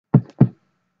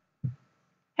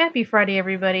Happy Friday,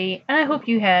 everybody, and I hope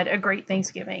you had a great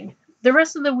Thanksgiving. The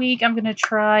rest of the week, I'm going to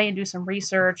try and do some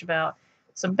research about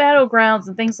some battlegrounds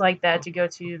and things like that to go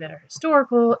to that are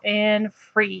historical and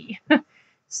free.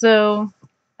 So,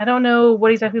 I don't know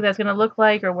what exactly that's going to look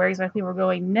like or where exactly we're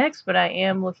going next, but I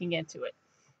am looking into it.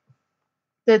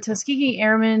 The Tuskegee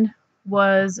Airmen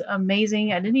was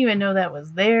amazing. I didn't even know that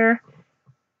was there.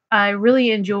 I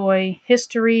really enjoy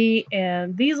history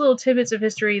and these little tidbits of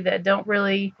history that don't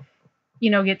really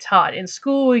get taught. In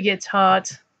school, we get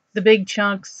taught the big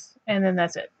chunks, and then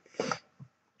that's it. So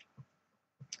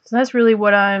that's really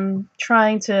what I'm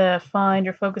trying to find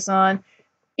or focus on.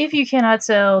 If you cannot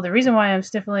tell, the reason why I'm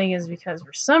sniffling is because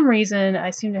for some reason I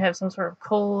seem to have some sort of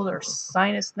cold or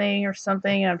sinus thing or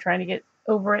something, and I'm trying to get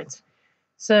over it.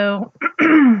 So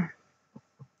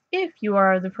if you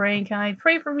are the praying kind,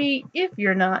 pray for me. If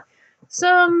you're not,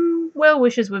 some well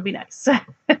wishes would be nice.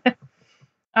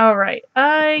 All right.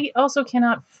 I also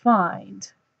cannot find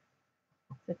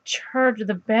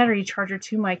the battery charger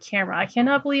to my camera. I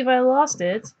cannot believe I lost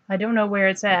it. I don't know where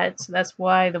it's at, so that's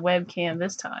why the webcam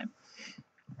this time.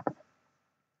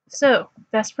 So,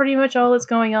 that's pretty much all that's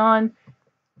going on.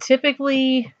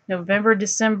 Typically, November,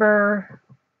 December,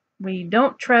 we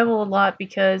don't travel a lot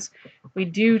because we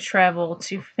do travel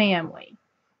to family.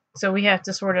 So we have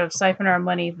to sort of siphon our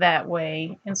money that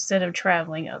way instead of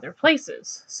traveling other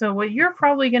places. So what you're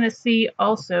probably going to see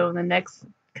also in the next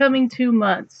coming 2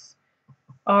 months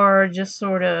are just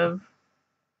sort of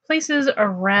places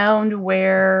around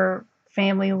where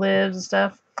family lives and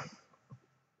stuff.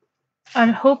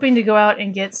 I'm hoping to go out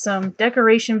and get some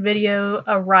decoration video,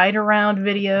 a ride around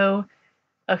video,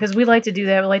 because we like to do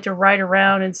that. We like to ride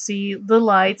around and see the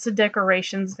lights, the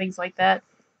decorations, things like that.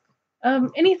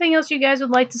 Anything else you guys would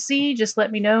like to see, just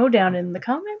let me know down in the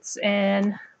comments,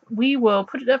 and we will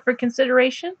put it up for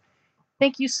consideration.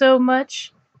 Thank you so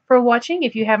much for watching.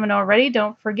 If you haven't already,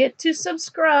 don't forget to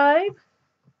subscribe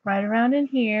right around in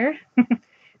here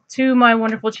to my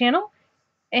wonderful channel.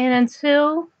 And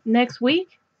until next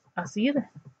week, I'll see you then.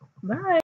 Bye.